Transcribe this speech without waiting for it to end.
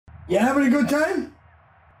You having a good time?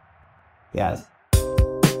 Yes.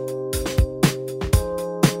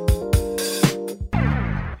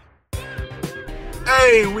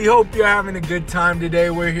 Hey, we hope you're having a good time today.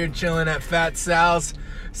 We're here chilling at Fat Sal's,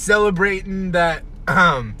 celebrating that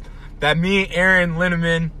that me and Aaron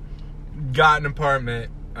Linneman got an apartment.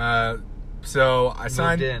 So I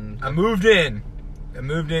moved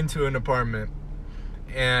into an apartment,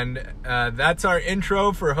 and that's our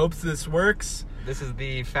intro for Hopes This Works. This is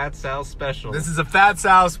the Fat Sal special. This is a Fat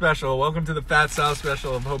Sal special. Welcome to the Fat Sal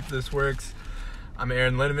special of Hope This Works. I'm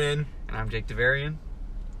Aaron Linneman. And I'm Jake Devarian.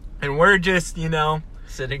 And we're just,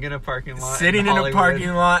 sitting in a parking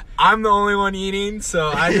lot. I'm the only one eating, so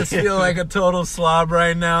I just feel like a total slob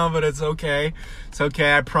right now, but it's okay. It's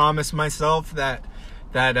okay. I promised myself that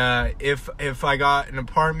if I got an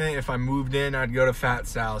apartment, if I moved in, I'd go to Fat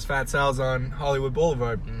Sal's. Fat Sal's on Hollywood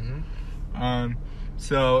Boulevard. Mm-hmm.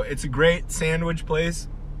 So it's a great sandwich place.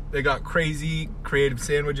 They got crazy creative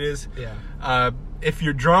sandwiches. Yeah. If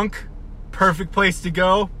you're drunk, perfect place to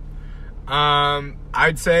go.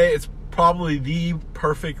 I'd say it's probably the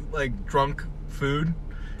perfect drunk food.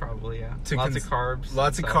 Probably, yeah. Lots of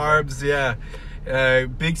carbs. Yeah.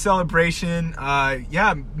 Big celebration.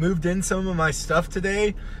 Moved in some of my stuff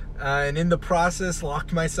today, and in the process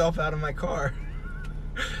locked myself out of my car.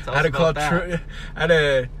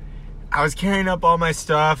 I was carrying up all my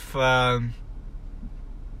stuff, and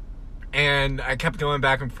I kept going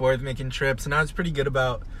back and forth making trips, and I was pretty good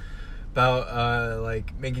about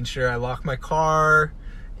making sure I lock my car,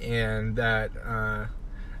 and that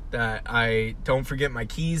I don't forget my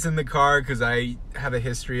keys in the car, because I have a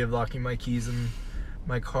history of locking my keys in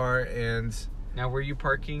my car. And now, were you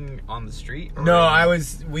parking on the street? No, I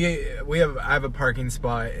have a parking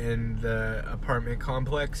spot in the apartment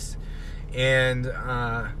complex, and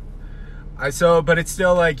but it's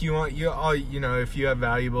still if you have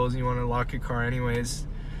valuables, you want to lock your car anyways.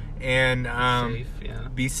 And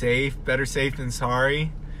be safe, better safe than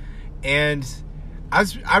sorry. And I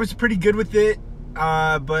was pretty good with it,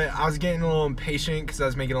 but I was getting a little impatient because I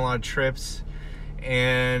was making a lot of trips.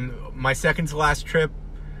 And my second to last trip,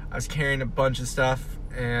 I was carrying a bunch of stuff,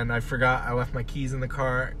 and I forgot I left my keys in the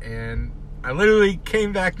car, and I literally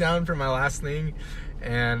came back down for my last thing,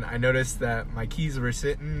 and I noticed that my keys were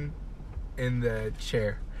sitting in the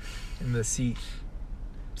chair, in the seat,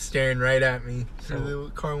 staring right at me through the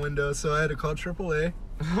car window. So I had to call AAA.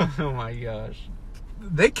 Oh my gosh.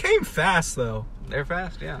 They came fast though. They're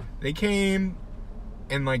fast, yeah. They came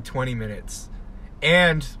in 20 minutes.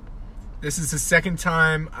 And this is the second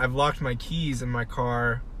time I've locked my keys in my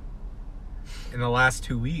car in the last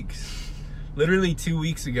 2 weeks. Literally 2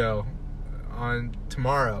 weeks ago on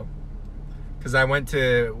tomorrow. Because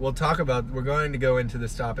we're going to go into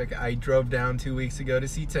this topic. I drove down 2 weeks ago to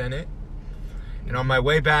see Tenet. And on my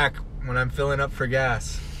way back, when I'm filling up for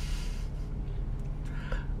gas,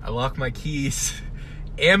 I lock my keys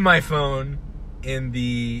and my phone in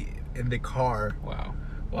the car. Wow.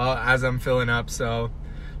 Well, as I'm filling up. So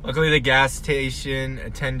luckily the gas station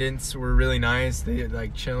attendants were really nice.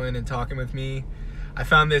 They chilling and talking with me. I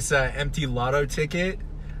found this empty lotto ticket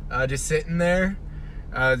just sitting there.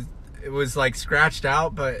 It was scratched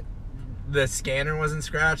out, but the scanner wasn't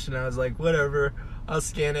scratched, and I was like, whatever, I'll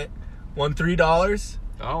scan it. Won $3.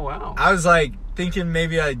 Oh, wow. I was thinking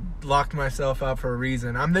maybe I locked myself out for a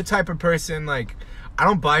reason. I'm the type of person, I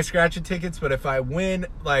don't buy scratcher tickets, but if I win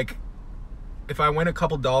a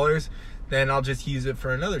couple dollars, then I'll just use it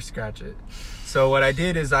for another scratch it. So what I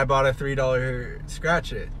did is I bought a $3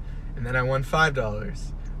 scratch it, and then I won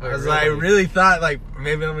 $5. I really thought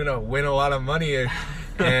maybe I'm gonna win a lot of money,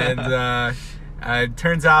 and it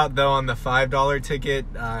turns out though on the $5 ticket,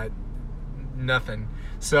 nothing.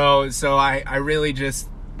 So I really just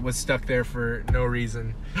was stuck there for no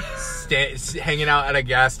reason, hanging out at a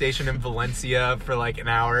gas station in Valencia for an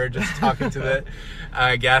hour, just talking to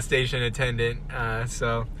the gas station attendant.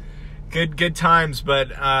 So good times, but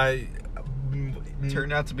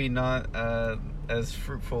turned out to be not as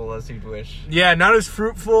fruitful as you'd wish. Yeah, not as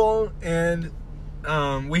fruitful, and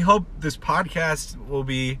we hope this podcast will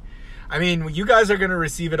be. I mean, you guys are going to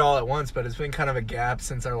receive it all at once, but it's been kind of a gap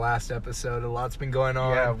since our last episode. A lot's been going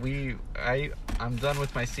on. Yeah, I'm done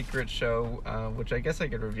with my secret show, which I guess I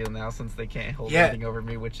could reveal now since they can't hold anything over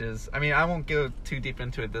me, which is, I won't go too deep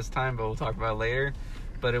into it this time, but we'll talk about it later.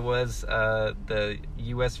 But it was the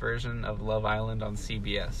U.S. version of Love Island on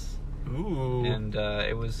CBS. Ooh. And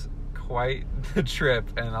it was quite the trip,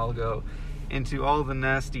 and I'll go into all the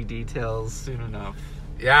nasty details soon enough.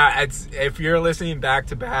 Yeah, if you're listening back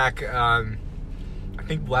to back, I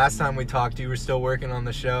think last time we talked, you were still working on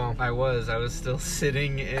the show. I was still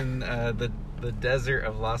sitting in the the desert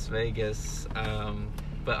of Las Vegas,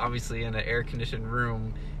 but obviously in an air-conditioned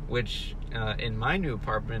room, which in my new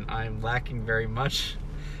apartment I'm lacking very much.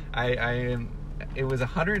 It was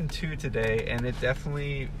 102 today, and it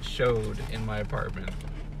definitely showed in my apartment.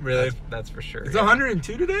 Really? That's for sure. It's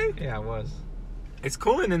 102 today? Yeah, it was. It's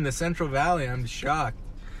cooling in the Central Valley. I'm shocked.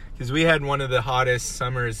 Because we had one of the hottest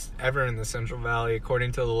summers ever in the Central Valley,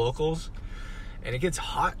 according to the locals. And it gets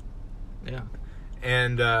hot. Yeah.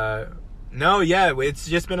 And, it's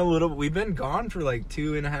just been we've been gone for like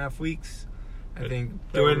 2.5 weeks. I think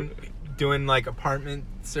doing like apartment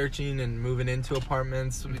searching and moving into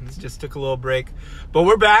apartments. We just took a little break. But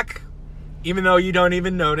we're back, even though you don't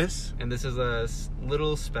even notice. And this is a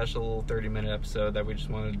little special 30-minute episode that we just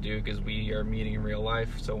wanted to do because we are meeting in real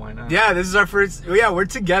life, so why not? Yeah, this is our first... Yeah, we're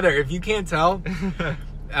together. If you can't tell,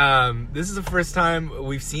 this is the first time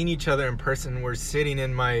we've seen each other in person. We're sitting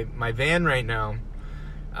in my van right now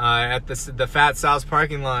at the Fat Sal's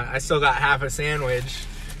parking lot. I still got half a sandwich,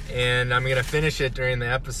 and I'm going to finish it during the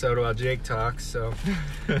episode while Jake talks, so...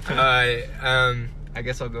 I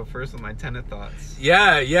guess I'll go first with my Tenet thoughts.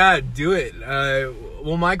 Yeah, do it.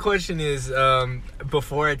 Well, my question is,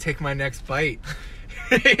 before I take my next bite,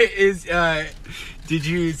 did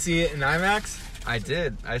you see it in IMAX? I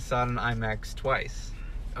did. I saw it in IMAX twice.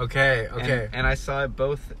 Okay. And I saw it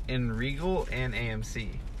both in Regal and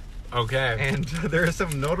AMC. Okay. And there are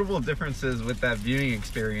some notable differences with that viewing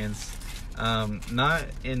experience. Not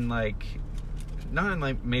in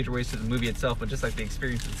major ways to the movie itself, but just like the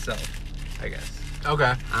experience itself, I guess.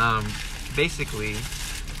 Okay. Basically,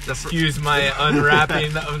 excuse my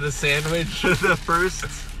unwrapping of the sandwich. The first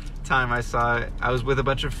time I saw it, I was with a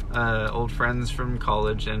bunch of old friends from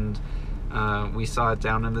college, and we saw it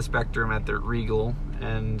down in the Spectrum at the Regal,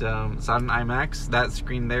 and saw it in IMAX. That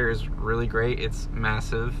screen there is really great. It's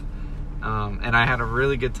massive. And I had a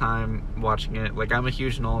really good time watching it. Like, I'm a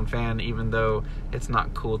huge Nolan fan, even though it's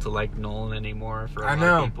not cool to like Nolan anymore for a lot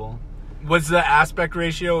of people. Was the aspect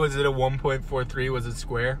ratio, was it a 1.43? Was it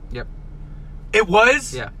square? Yep. It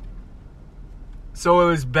was? Yeah. So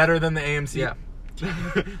it was better than the AMC? Yeah.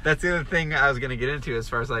 That's the other thing I was going to get into as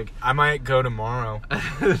far as like... I might go tomorrow.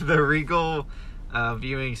 The Regal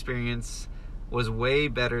viewing experience was way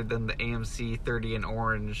better than the AMC 30 in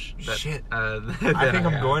orange. Shit. I think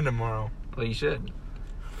I'm going tomorrow. Well, you should.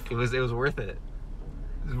 It was worth it.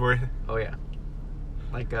 It's worth it? Oh, yeah.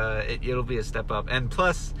 Like, it'll be a step up. And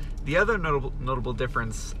plus... The other notable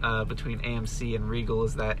difference between AMC and Regal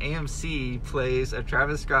is that AMC plays a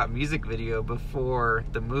Travis Scott music video before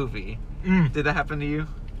the movie. Did that happen to you?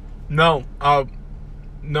 No.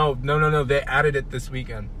 No. They added it this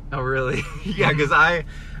weekend. Oh, really? Yeah, because I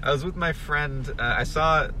was with my friend. I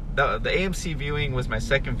saw the AMC viewing was my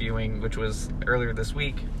second viewing, which was earlier this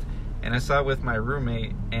week. And I saw it with my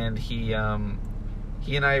roommate, and he and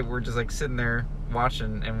I were just like sitting there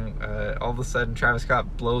watching, and all of a sudden Travis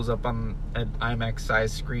Scott blows up on an IMAX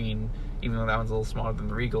size screen, even though that one's a little smaller than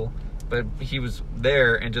the Regal. But he was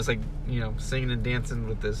there and just like, singing and dancing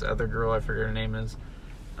with this other girl, I forget her name is.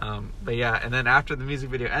 But yeah, and then after the music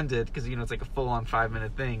video ended, because it's like a full-on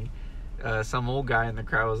 5-minute thing, some old guy in the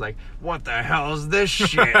crowd was like, "What the hell is this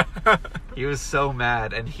shit?" He was so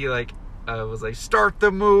mad, and he was like, "Start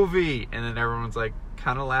the movie!" And then everyone's like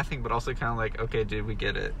kind of laughing, but also kind of like, "Okay, dude, we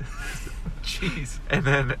get it." Jeez. And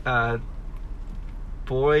then,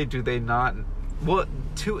 boy, do they not... Well,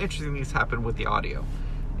 two interesting things happened with the audio.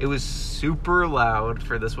 It was super loud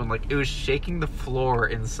for this one. Like, it was shaking the floor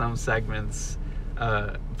in some segments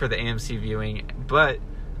for the AMC viewing. But,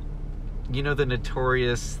 the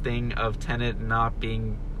notorious thing of Tenet not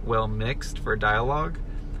being well mixed for dialogue?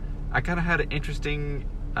 I kind of had an interesting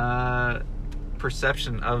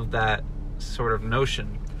perception of that sort of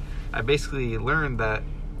notion. I basically learned that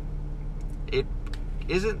it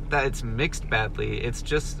isn't that it's mixed badly. It's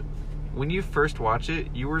just when you first watch it,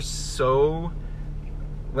 you were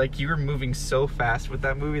moving so fast with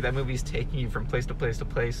that movie. That movie's taking you from place to place to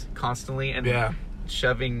place constantly, and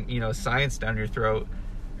shoving science down your throat.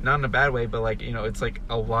 Not in a bad way, but it's like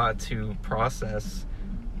a lot to process.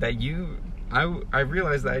 That I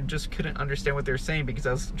realized that I just couldn't understand what they were saying because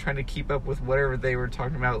I was trying to keep up with whatever they were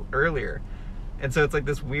talking about earlier. And so it's like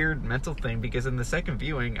this weird mental thing, because in the second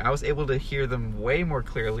viewing, I was able to hear them way more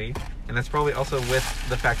clearly. And that's probably also with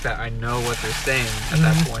the fact that I know what they're saying at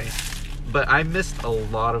that point. But I missed a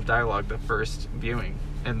lot of dialogue the first viewing.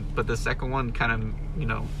 But the second one kind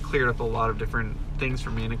of, cleared up a lot of different things for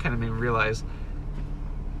me. And it kind of made me realize,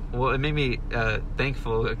 well, it made me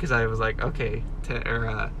thankful, because I was like, okay,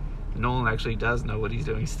 Nolan actually does know what he's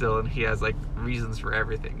doing still. And he has reasons for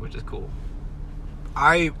everything, which is cool.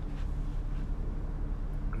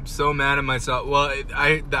 I'm so mad at myself. Well,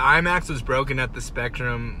 the IMAX was broken at the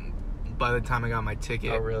Spectrum by the time I got my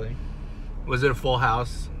ticket. Oh, really? Was it a full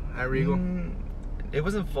house at Regal? It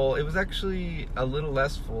wasn't full. It was actually a little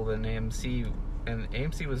less full than AMC, and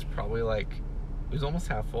AMC was probably like, it was almost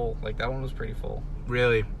half full. Like, that one was pretty full.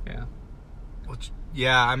 Really? Yeah.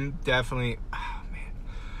 Yeah, I'm definitely... Oh, man.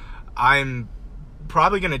 I'm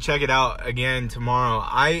probably going to check it out again tomorrow.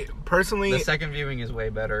 I personally... The second viewing is way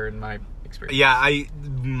better in my experience. Yeah,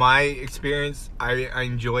 my experience, I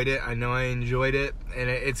enjoyed it. I know I enjoyed it. And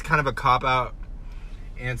it's kind of a cop-out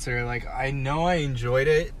answer. Like, I know I enjoyed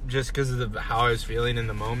it just because of how I was feeling in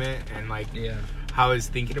the moment and, like, how I was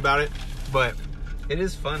thinking about it. But... It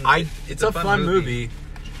is fun. It's a fun movie.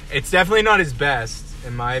 It's definitely not his best,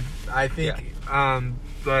 I think. Yeah.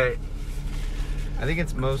 But I think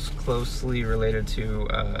it's most closely related to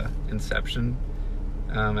Inception,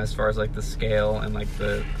 as far as like the scale and like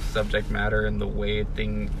the subject matter and the way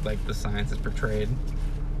like the science is portrayed.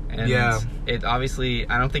 And it obviously,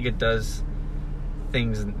 I don't think it does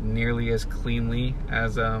things nearly as cleanly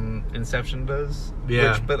as Inception does.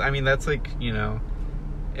 Yeah. But I mean, that's like, you know,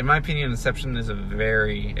 in my opinion, Inception is a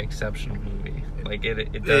very exceptional movie. Like,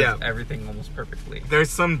 it does everything almost perfectly. There's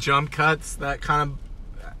some jump cuts that kind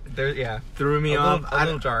of threw me off. A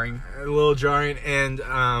little jarring. A little jarring, and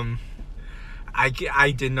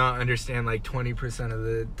I did not understand like 20% of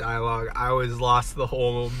the dialogue. I was lost the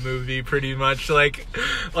whole movie pretty much. Like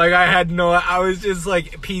I was just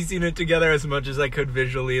like piecing it together as much as I could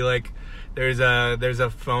visually. Like, there's a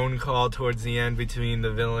phone call towards the end between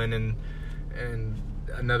the villain and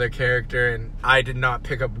another character, and I did not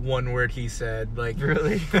pick up one word he said. Like,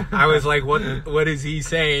 really? I was like, what is he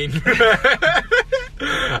saying? On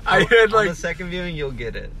the second viewing, you'll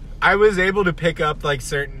get it. I was able to pick up like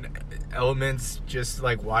certain elements just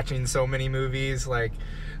like watching so many movies. Like,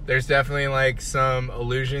 there's definitely like some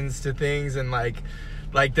allusions to things, and like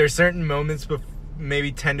there's certain moments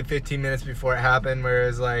maybe 10 to 15 minutes before it happened where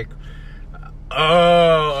it's like,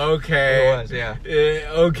 oh, okay. It was, yeah.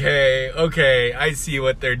 Okay, I see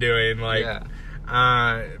what they're doing. Like,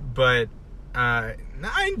 but I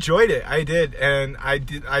enjoyed it. I did, and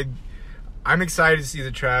I'm excited to see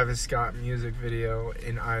the Travis Scott music video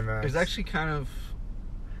in IMAX. It was actually kind of...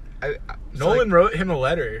 Nolan wrote him a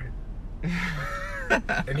letter,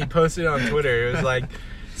 and he posted it on Twitter. It was like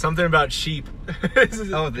something about sheep.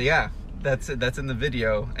 Oh, yeah. That's in the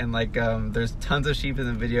video, and like there's tons of sheep in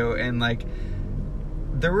the video, and like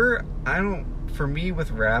for me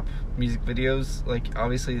with rap music videos, like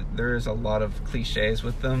obviously there's a lot of cliches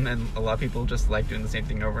with them, and a lot of people just like doing the same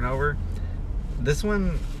thing over and over. This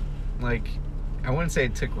one, like, I wouldn't say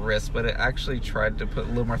it took risks, but it actually tried to put a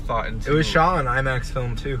little more thought into it. It was shot on IMAX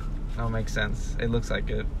film too. Oh, makes sense. It looks like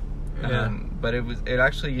it. Yeah. But it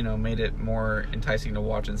actually, you know, made it more enticing to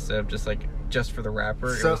watch instead of just for the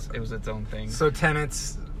rapper. So, it was its own thing. So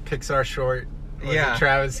Tenet's Pixar short. Yeah. The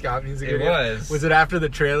Travis Scott music It video. was. Was it after the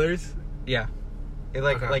trailers? Yeah. It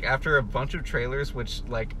like after a bunch of trailers, which,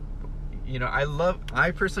 like, you know,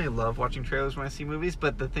 I personally love watching trailers when I see movies,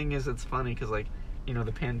 but the thing is, it's funny because, like, you know,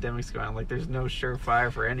 the pandemic's going on. Like, there's no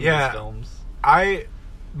surefire for any of these films. I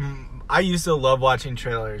used to love watching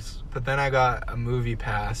trailers, but then I got a movie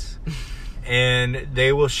pass, and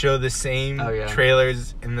they will show the same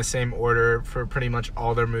trailers in the same order for pretty much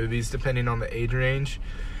all their movies, depending on the age range.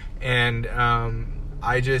 And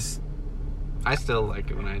I still like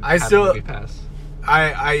it when I have a movie pass.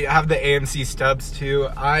 I have the AMC stubs too.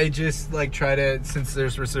 I just like try to, since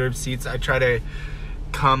there's reserved seats, I try to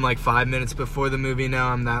come like 5 minutes before the movie now.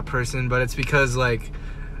 I'm that person, but it's because like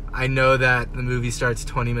I know that the movie starts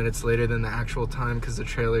 20 minutes later than the actual time because the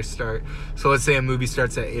trailers start. So let's say a movie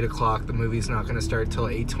starts at 8 o'clock. The movie's not going to start till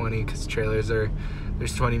 8:20 because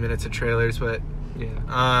there's 20 minutes of trailers. But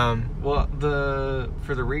yeah. Well,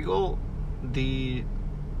 for the Regal, they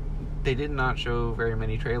did not show very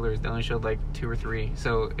many trailers. They only showed like 2 or 3.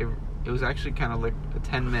 So it was actually kind of like a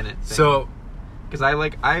 10-minute thing. So, because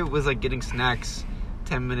I was like getting snacks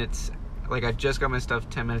 10 minutes. Like, I just got my stuff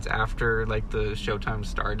 10 minutes after, like, the showtime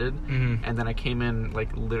started. Mm-hmm. And then I came in,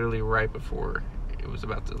 like, literally right before it was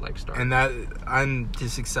about to, like, start. And I'm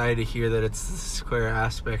just excited to hear that it's the square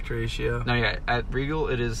aspect ratio. No, yeah. At Regal,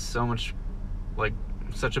 it is so much, like,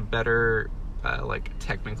 such a better, like,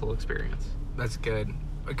 technical experience. That's good.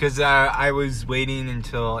 Because I was waiting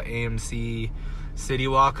until AMC City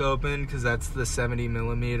Walk opened, because that's the 70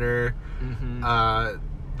 millimeter,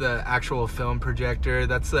 the actual film projector.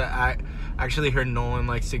 That's actually heard Nolan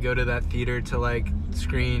likes to go to that theater to like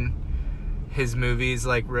screen his movies,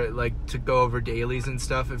 like to go over dailies and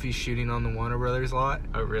stuff if he's shooting on the Warner Brothers lot.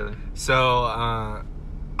 Oh, really? So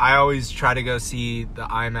I always try to go see the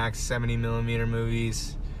IMAX 70mm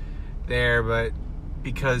movies there, but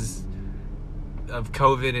because of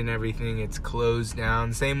COVID and everything, it's closed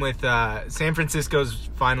down. Same with San Francisco's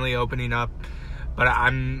finally opening up, but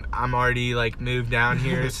I'm already like moved down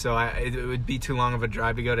here, so it would be too long of a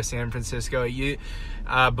drive to go to San Francisco.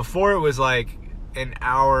 Before it was like an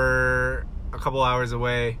hour, a couple hours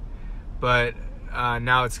away, but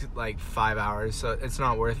now it's like 5 hours, so it's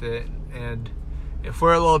not worth it. And if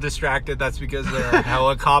we're a little distracted, that's because there are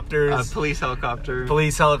helicopters. Police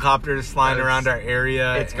helicopters flying around our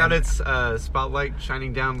area. It's got its spotlight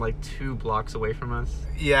shining down like 2 blocks away from us.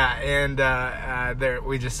 Yeah, and there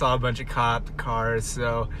we just saw a bunch of cop cars.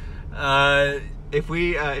 So if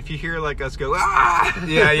you hear like us go, ah!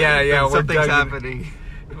 Yeah, something's happening.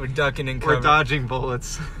 We're ducking and cover. We're dodging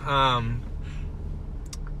bullets.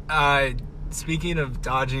 Speaking of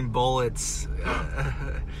dodging bullets.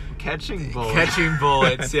 Catching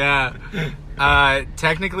bullets, yeah.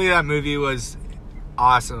 Technically, that movie was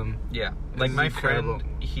awesome. Yeah, like my friend,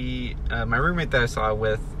 my roommate that I saw it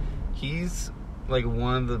with, he's like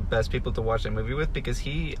one of the best people to watch that movie with because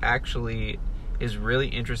he actually is really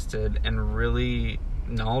interested and really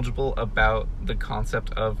knowledgeable about the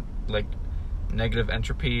concept of like negative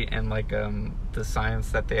entropy and like the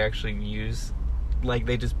science that they actually use. Like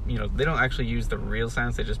they just, they don't actually use the real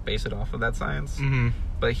science, they just base it off of that science. Mm-hmm.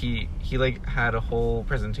 But he like had a whole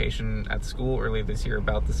presentation at school earlier this year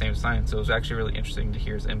about the same science. So it was actually really interesting to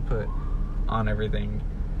hear his input on everything.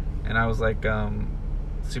 And I was like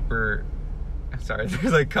super sorry,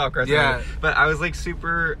 there's like cop cars. Yeah. But I was like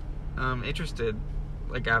super interested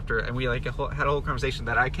like after, and we like had a whole conversation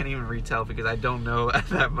that I can't even retell because I don't know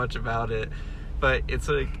that much about it. But it's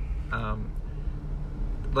like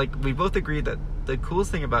we both agreed that the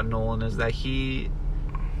coolest thing about Nolan is that he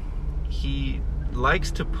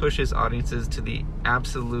likes to push his audiences to the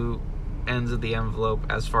absolute ends of the envelope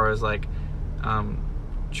as far as like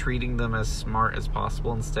treating them as smart as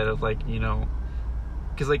possible instead of like,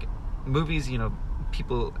 because like movies,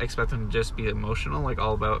 people expect them to just be emotional, like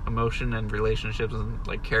all about emotion and relationships and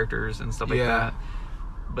like characters and stuff like that.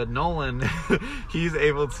 But Nolan, he's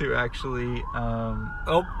able to actually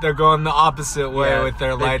they're going the opposite way with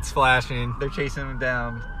their lights flashing. They're chasing him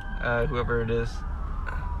down, whoever it is.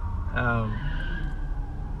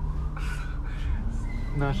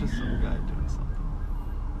 No, it's just some guy doing something.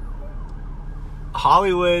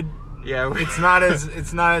 Hollywood, it's not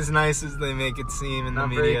as nice as they make it seem in the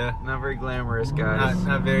media. Not very glamorous, guys.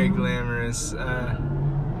 Not very glamorous.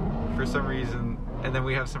 For some reason. And then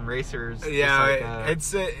we have some racers. Yeah,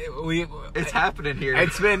 it's happening here.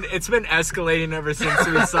 It's been escalating ever since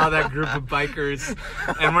we saw that group of bikers,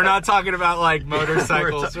 and we're not talking about like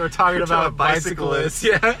motorcycles. We're talking about bicyclists.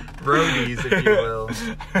 Yeah, roadies, if you will.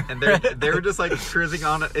 And they were just like cruising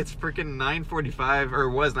on. It's freaking 9:45, or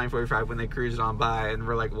it was 9:45 when they cruised on by, and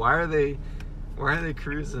we're like, why are they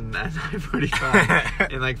cruising at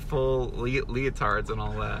 9:45 in like full leotards and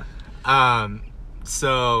all that?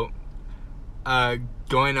 So.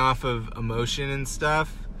 Going off of emotion and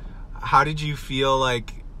stuff, how did you feel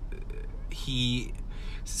like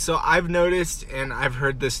so I've noticed, and I've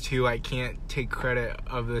heard this too, I can't take credit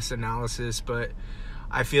of this analysis, but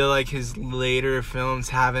I feel like his later films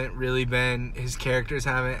his characters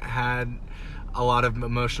haven't had a lot of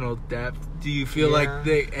emotional depth. Do you feel like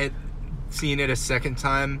seeing it a second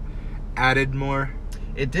time added more?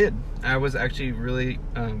 It did. I was actually really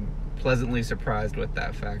pleasantly surprised with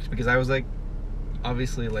that fact, because I was like,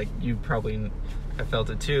 obviously, like, you probably have felt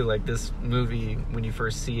it too, like, this movie, when you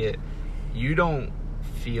first see it, you don't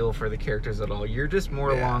feel for the characters at all. You're just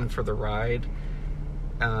more along for the ride.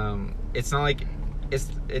 It's not like,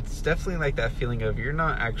 it's definitely like that feeling of you're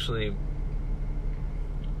not actually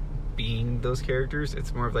being those characters.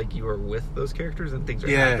 It's more of like you are with those characters and things are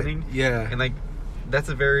happening. Yeah. And like, that's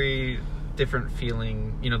a very different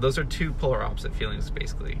feeling. Those are two polar opposite feelings,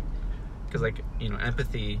 basically. Because like,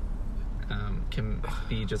 empathy can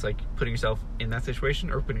be just like putting yourself in that situation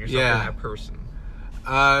or putting yourself in that person.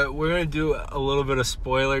 We're gonna do a little bit of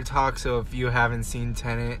spoiler talk, so if you haven't seen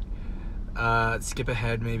Tenet, skip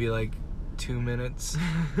ahead maybe like 2 minutes.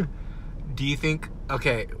 Do you think,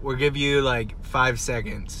 okay, we'll give you like 5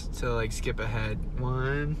 seconds to like skip ahead.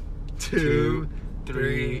 1, 2,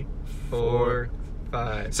 3, 4,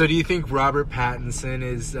 5. So do you think Robert Pattinson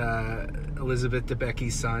is Elizabeth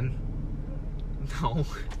Debicki's son? No.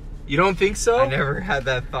 You don't think so? I never had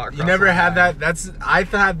that thought cross. You never had that?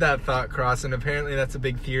 I've had that thought cross, and apparently that's a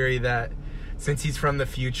big theory that since he's from the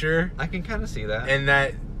future, I can kind of see that. And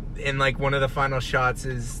that in like one of the final shots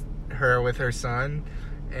is her with her son,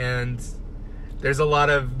 and there's a lot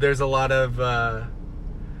of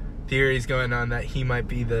theories going on that he might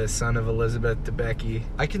be the son of Elizabeth Debicki.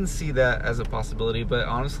 I can see that as a possibility, but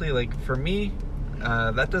honestly, like, for me,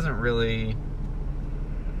 that doesn't really...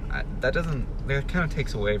 That kind of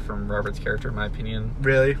takes away from Robert's character, in my opinion.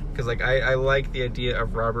 Really? Because, like, I like the idea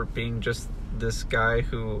of Robert being just this guy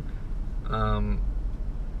who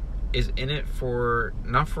is in it for...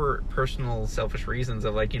 Not for personal, selfish reasons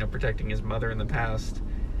of, like, you know, protecting his mother in the past.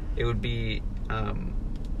 It would be...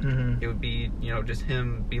 It would be, you know, just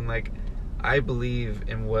him being like, I believe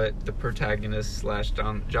in what the protagonist /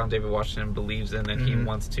 John David Washington believes in, and he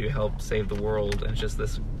wants to help save the world. And it's just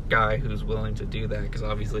this guy who's willing to do that, because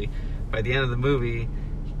obviously by the end of the movie,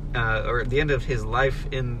 or at the end of his life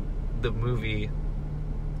in the movie,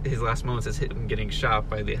 his last moments is him getting shot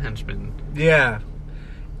by the henchman. Yeah.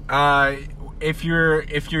 If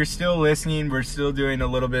you're still listening, we're still doing a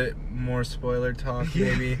little bit more spoiler talk,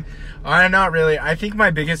 maybe. Not really. I think my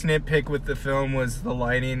biggest nitpick with the film was the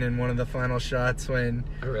lighting in one of the final shots when...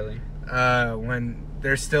 Oh, really? When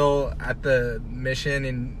they're still at the mission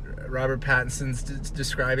and Robert Pattinson's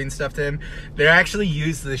describing stuff to him. They actually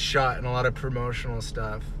use this shot in a lot of promotional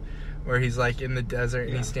stuff where he's like in the desert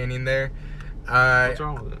and he's standing there. What's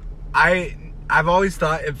wrong with it? I've always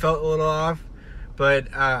thought it felt a little off,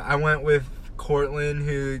 but I went with Cortland,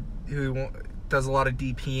 who does a lot of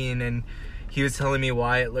DPing, and he was telling me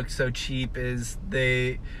why it looked so cheap. I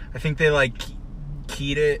think they like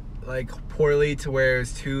keyed it like poorly to where it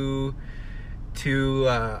was too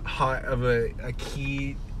hot of a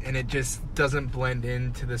key, and it just doesn't blend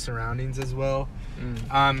into the surroundings as well.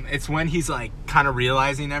 It's when he's like kind of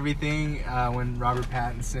realizing everything, when Robert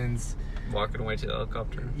Pattinson's walking away to the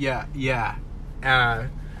helicopter. Yeah.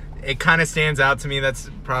 It kind of stands out to me. That's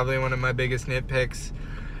probably one of my biggest nitpicks.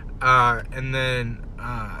 And then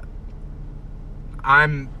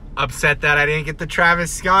I'm upset that I didn't get the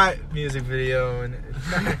Travis Scott music video in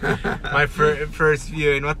my first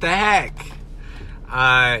viewing. What the heck?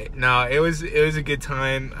 No, it was a good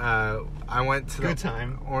time. I went to good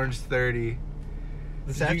time. Orange 30.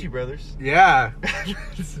 The Safdie brothers. Yeah.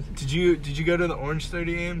 Did you go to the Orange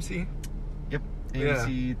 30 AMC? Yep.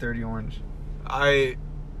 AMC 30 Orange.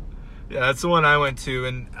 Yeah, that's the one I went to,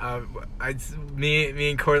 and me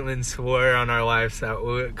and Cortland swore on our lives that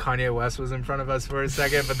Kanye West was in front of us for a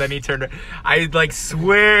second, but then he turned. I like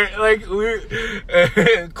swear, like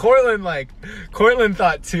Cortland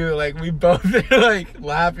thought too. Like we both like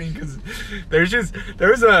laughing because there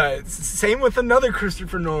was a same with another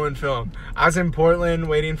Christopher Nolan film. I was in Portland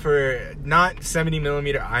waiting for not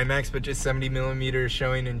 70mm IMAX, but just 70mm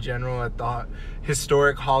showing in general at the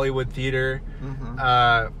historic Hollywood Theater.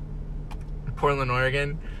 Portland,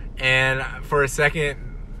 Oregon, and for a second,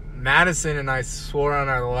 Madison and I swore on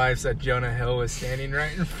our lives that Jonah Hill was standing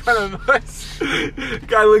right in front of us.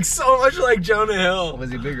 Guy looks so much like Jonah Hill.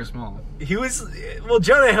 Was he big or small? He was. Well,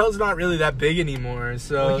 Jonah Hill's not really that big anymore,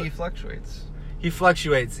 so well, he fluctuates.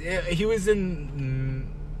 He was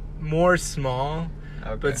in more small,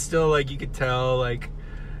 but still, like you could tell, like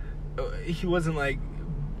he wasn't like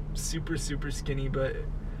super skinny, but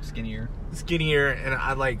skinnier, and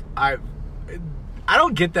I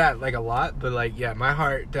don't get that like a lot, but like yeah, my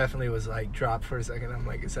heart definitely was like dropped for a second. I'm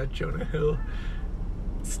like, is that Jonah Hill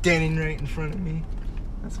standing right in front of me?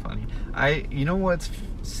 That's funny. You know what's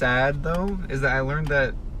sad though is that I learned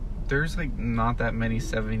that there's like not that many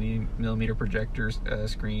 70mm projectors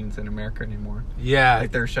screens in America anymore. Yeah,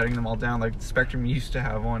 like they're shutting them all down. Like Spectrum used to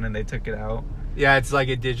have one and they took it out. Yeah, it's like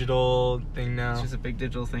a digital thing now. It's just a big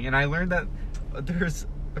digital thing, and I learned that there's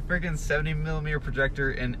a freaking 70mm projector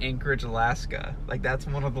in Anchorage, Alaska. Like that's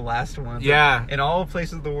one of the last ones. Yeah. In all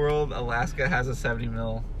places of the world, Alaska has a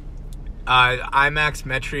 70mm. IMAX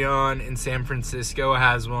Metreon in San Francisco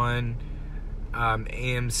has one.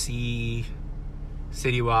 AMC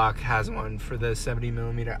City Walk has one for the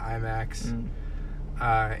 70mm IMAX.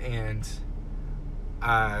 And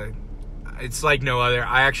it's like no other.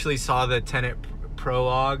 I actually saw the Tenet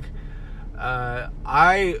prologue.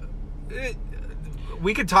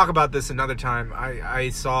 We could talk about this another time. I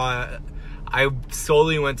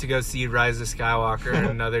solely went to go see Rise of Skywalker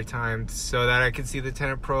another time so that I could see the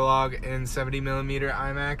Tenet prologue in 70mm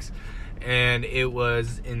IMAX, and it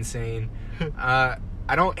was insane. I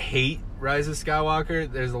don't hate Rise of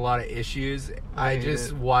Skywalker. There's a lot of issues. I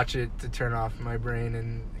just watch it to turn off my brain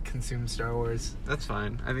and consume Star Wars. That's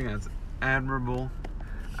fine. I think that's admirable.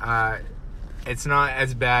 It's not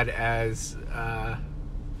as bad as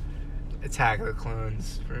Attack of the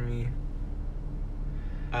Clones for me.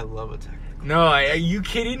 I love Attack of the Clones. No, are you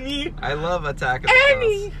kidding me? I love Attack of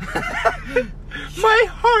the Clones. My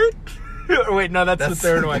heart. Wait, no, that's the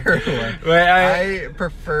third one. Wait, I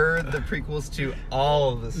prefer the prequels to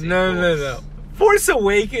all of the sequels. No. Force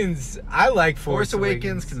Awakens. I like Force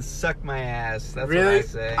Awakens can suck my ass. That's really? What I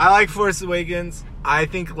say. I like Force Awakens. I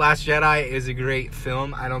think Last Jedi is a great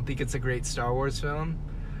film. I don't think it's a great Star Wars film.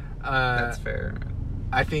 That's fair.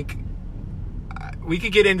 I think we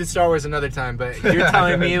could get into Star Wars another time, but you're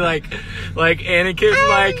telling me like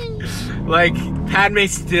Anakin, like Padme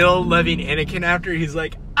still loving Anakin after he's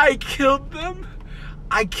like, I killed them.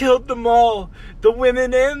 I killed them all, the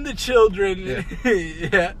women and the children. Yeah.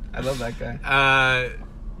 Yeah. I love that guy.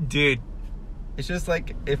 Dude, it's just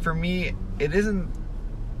like for me, it isn't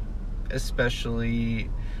especially.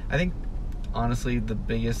 I think honestly, the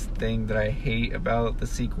biggest thing that I hate about the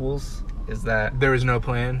sequels is that there was no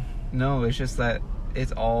plan. No, it's just that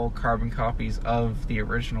it's all carbon copies of the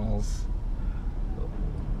originals.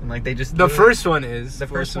 And like they just the first one is the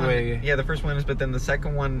first one. Yeah, the first one is, but then the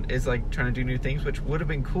second one is like trying to do new things, which would have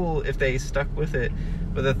been cool if they stuck with it.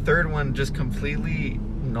 But the third one just completely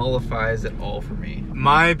nullifies it all for me.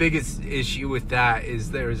 My biggest issue with that is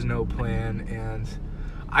there is no plan, and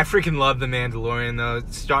I freaking love The Mandalorian though.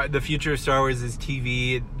 The future of Star Wars is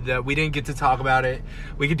TV. That we didn't get to talk about it.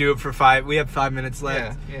 We could do it for 5. We have 5 minutes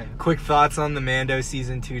left. Yeah. Quick thoughts on the Mando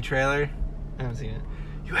season 2 trailer. I haven't seen it.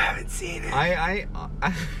 You haven't seen it. I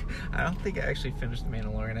don't think I actually finished The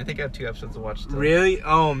Mandalorian. I think I have 2 episodes to watch still. Really?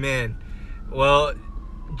 Oh man. Well,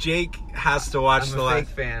 Jake has to watch I'm a fake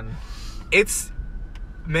fan. It's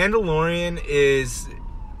Mandalorian is,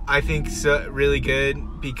 I think, really good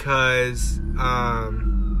because I'm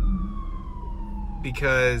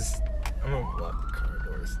gonna lock the car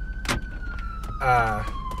doors.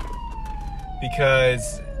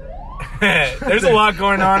 Because there's a lot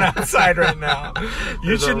going on outside right now.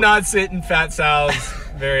 You should not sit in Fat Sal's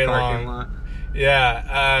very long. Lot.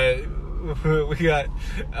 Yeah, we got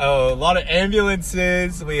a lot of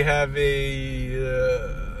ambulances. We have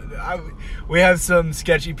we have some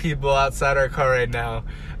sketchy people outside our car right now,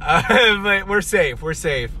 but we're safe.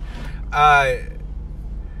 I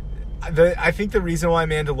think the reason why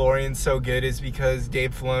Mandalorian's so good is because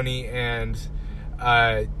Dave Filoni and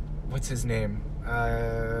what's his name?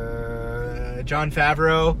 Jon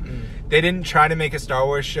Favreau. They didn't try to make a Star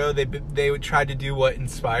Wars show. They would try to do what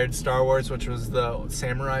inspired Star Wars, which was the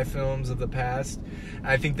samurai films of the past. And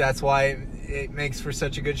I think that's why it makes for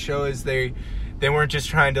such a good show. Is they weren't just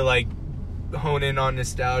trying to like hone in on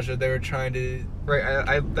nostalgia. They were trying to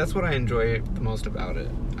I that's what I enjoy the most about it.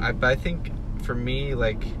 But I think for me,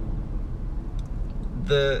 like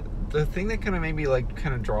the thing that kind of made me like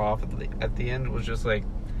kind of draw off at the end was just like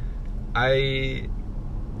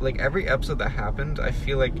like every episode that happened, I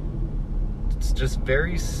feel like it's just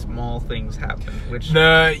very small things happen. Which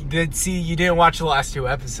see, you didn't watch the last 2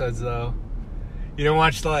 episodes though. You didn't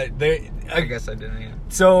watch I guess I didn't. Yeah.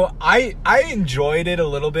 So I enjoyed it a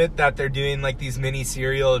little bit that they're doing like these mini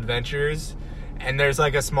serial adventures, and there's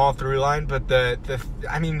like a small through line. But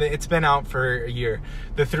it's been out for a year.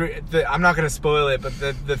 I'm not gonna spoil it, but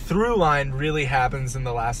the through line really happens in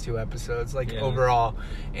the last 2 episodes, like overall.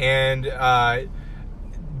 And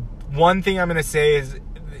one thing I'm gonna say is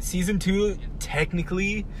season 2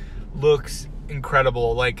 technically looks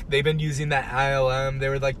incredible. Like they've been using that ILM. They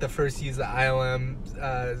were like the first to use the ILM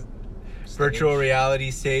virtual reality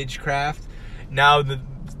stagecraft. Now the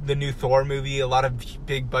new Thor movie, a lot of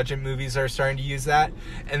big budget movies are starting to use that,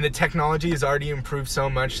 and the technology has already improved so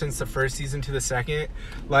much since the first season to the second.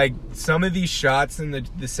 Like some of these shots in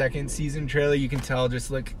the second season trailer, you can tell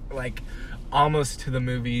just look like almost to the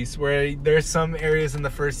movies, where there's some areas in the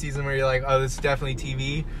first season where you're like, oh, this is definitely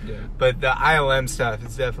TV. Yeah. But the ILM stuff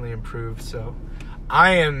is definitely improved. So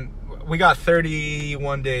we got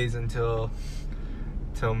 31 days until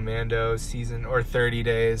Mando season, or 30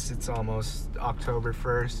 days. It's almost October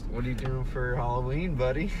 1st. What are you doing for Halloween,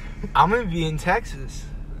 buddy? I'm gonna be in Texas.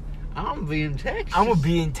 I'm gonna be in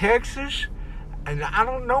Texas, and I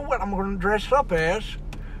don't know what I'm gonna dress up as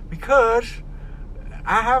because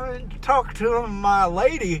I haven't talked to my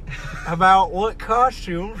lady about what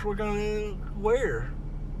costumes we're gonna wear.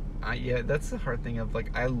 Yeah, that's the hard thing of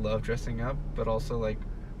like I love dressing up, but also like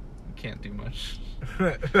can't do much.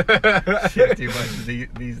 Can't do much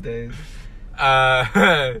these days.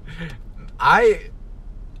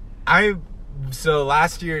 So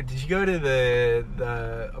last year, did you go to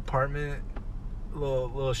the apartment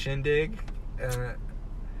little shindig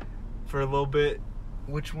for a little bit?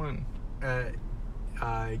 Which one?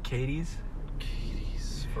 Katie's.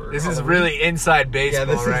 This Halloween? Is really inside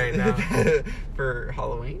baseball right now. For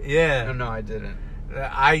Halloween? Yeah. No, I didn't.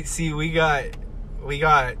 I see. We got.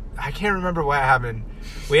 I can't remember what happened.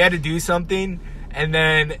 We had to do something, And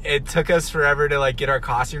then it took us forever to like get our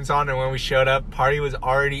costumes on, and when we showed up, party was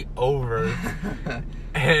already over. And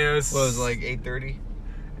it was, what was it, like 8:30?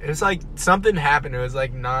 It was like something happened. It was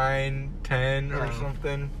like 9, 10 or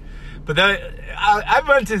something. But I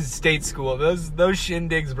went to state school. Those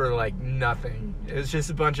shindigs were like nothing. It was just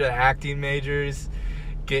a bunch of acting majors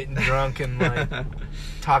getting drunk and like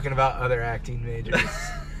talking about other acting majors.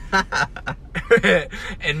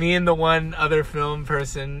 And me and the one other film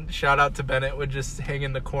person, shout out to Bennett, would just hang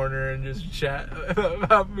in the corner and just chat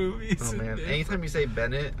about movies. Oh man! Anytime you say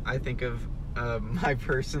Bennett, I think of my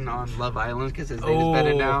person on Love Island, because his name is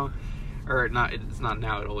Bennett now, or not. It's not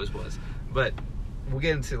now. It always was. But we'll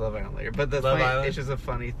get into Love Island later. But it's just a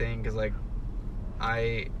funny thing because like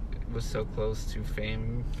I was so close to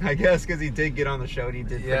fame, I guess, because he did get on the show and he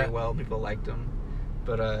did pretty well. People liked him,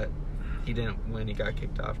 but he didn't win. He got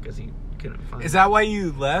kicked off because he couldn't find. Is that why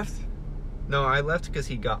you left? No, I left because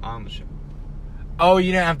he got on the show. Oh,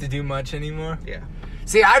 you didn't have to do much anymore? Yeah.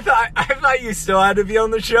 See, I thought you still had to be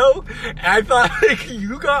on the show, and I thought like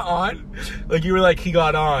you got on, like you were like he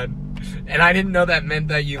got on, and I didn't know that meant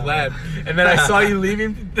that you left. And then I saw you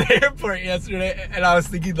leaving the airport yesterday, and I was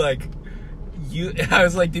thinking like. I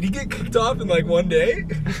was like, did he get kicked off in like one day?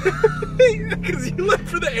 Because you left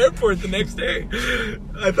for the airport the next day.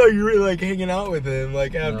 I thought you were like hanging out with him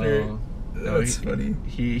like after. No, that's funny.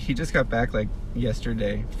 He just got back like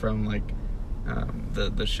yesterday from like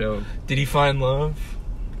the show. Did he find love?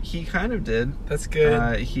 He kind of did. That's good.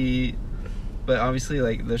 But obviously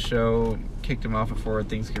like the show kicked him off before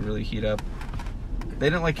things could really heat up. They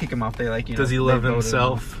didn't like kick him off. They like Does he love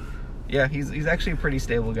himself? Yeah, he's actually a pretty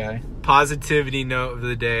stable guy. Positivity note of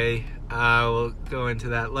the day. We'll go into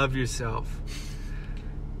that. Love yourself.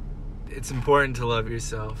 It's important to love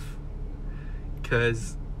yourself.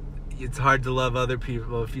 Because it's hard to love other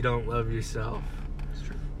people if you don't love yourself.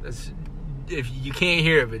 That's true. If you can't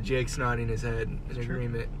hear it, but Jake's nodding his head in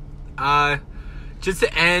agreement. Just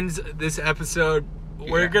to end this episode,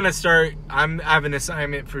 we're going to start. I have an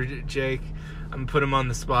assignment for Jake. I'm going to put him on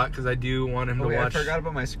the spot because I do want him to watch. I forgot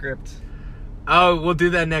about my script. Oh, we'll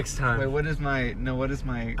do that next time. Wait, what is my...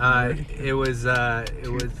 It was...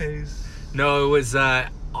 Toothpaste? No, it was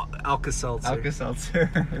Alka-Seltzer.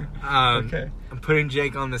 Alka-Seltzer. Okay. I'm putting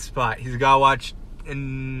Jake on the spot. He's got to watch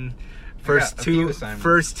in first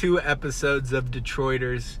two episodes of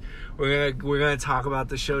Detroiters. We're gonna talk about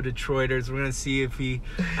the show Detroiters. We're gonna see if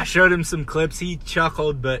I showed him some clips. He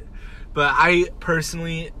chuckled, but I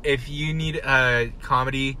personally, if you need a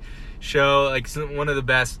comedy show, like one of the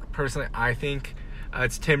best, personally, I think,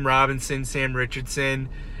 it's Tim Robinson, Sam Richardson.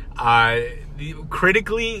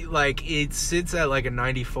 Critically, like, it sits at like a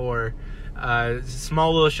 94.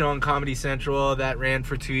 Small little show on Comedy Central that ran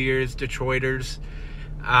for 2 years, Detroiters.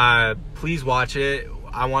 Please watch it.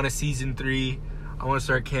 I want a season 3. I want to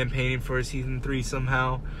start campaigning for a season 3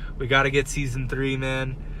 somehow. We got to get season 3,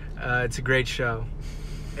 man. It's a great show.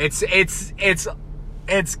 It's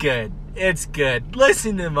good. It's good.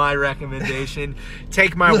 Listen to my recommendation.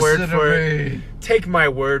 Take my word for it. Take my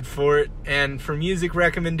word for it. And for music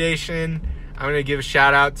recommendation, I'm going to give a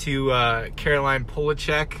shout out to Caroline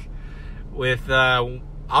Polachek with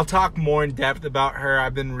I'll talk more in depth about her.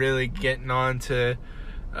 I've been really getting on to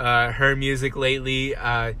her music lately.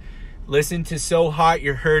 Listen to So Hot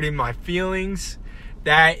You're Hurting My Feelings.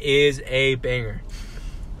 That is a banger.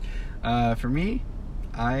 For me,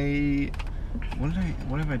 what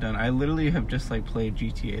have I done? I literally have just like played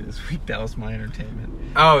GTA this week. That was my entertainment.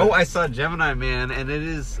 Oh, I saw Gemini Man, and it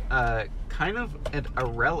is kind of a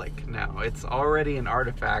relic now. It's already an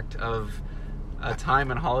artifact of a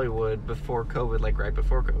time in Hollywood before COVID, like right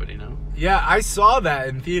before COVID, you know? Yeah, I saw that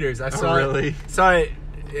in theaters. I saw it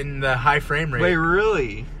in the high frame rate. Wait,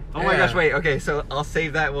 really? Oh my gosh, wait, okay, so I'll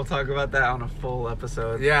save that. We'll talk about that on a full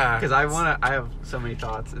episode. Yeah. Because I have so many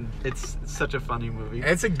thoughts, and it's such a funny movie.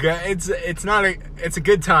 It's a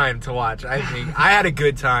good time to watch, I think. I had a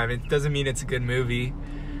good time. It doesn't mean it's a good movie.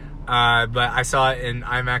 But I saw it in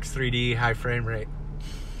IMAX 3D high frame rate.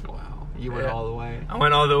 Wow. You went all the way. I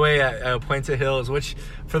went all the way at Puente Hills, which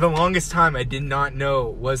for the longest time I did not know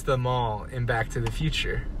was the mall in Back to the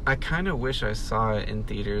Future. I kind of wish I saw it in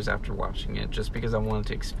theaters after watching it, just because I wanted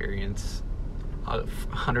to experience a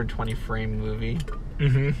 120 frame movie.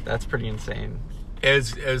 Mm-hmm. That's pretty insane.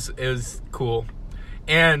 It was cool.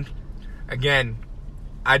 And again,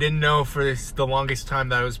 I didn't know for the longest time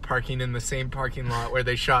that I was parking in the same parking lot where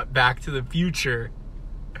they shot Back to the Future.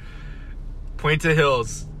 Puente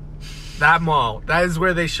Hills. That mall. That is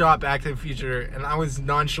where they shot Back to the Future. And I was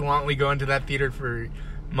nonchalantly going to that theater for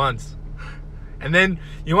months. And then,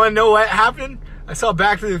 you want to know what happened? I saw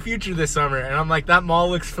Back to the Future this summer, and I'm like, that mall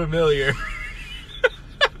looks familiar.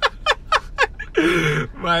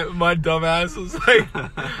 My dumbass was like,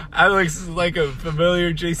 I looks like a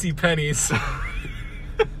familiar J.C. Penney's.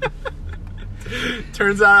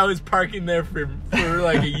 Turns out I was parking there for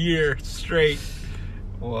like a year straight.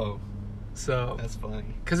 Whoa. So that's funny.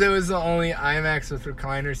 Because it was the only IMAX with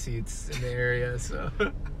recliner seats in the area, so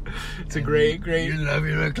it's a great. You love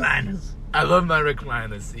your recliners. I love my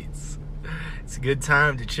recliner seats. It's a good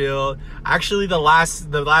time to chill. Actually, the last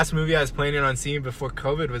movie I was planning on seeing before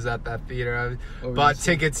COVID was at that theater. I bought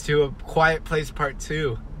tickets to A Quiet Place Part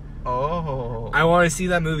 2. Oh. I want to see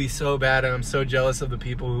that movie so bad, and I'm so jealous of the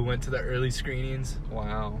people who went to the early screenings.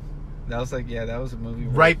 Wow. That was that was a movie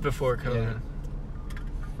right before COVID. Yeah.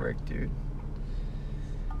 Frick, dude.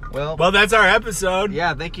 Well, that's our episode.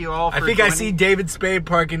 Yeah, thank you all for I think I see David Spade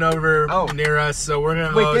parking over near us, so we're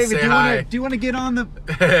going to David, say hi. Do you want to get on the...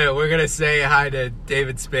 We're going to say hi to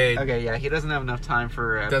David Spade. Okay, yeah, he doesn't have enough time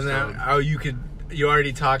for episode. You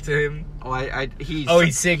already talked to him? Oh,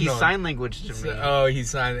 he signaled. He sign language to me. Oh, he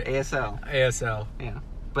signed ASL. Yeah.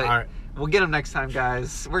 But all right. We'll get him next time,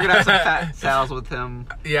 guys. We're going to have some Fat Sal's with him.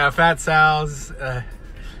 Yeah, Fat Sal's.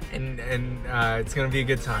 And it's going to be a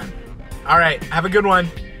good time. All right, have a good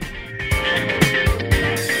one.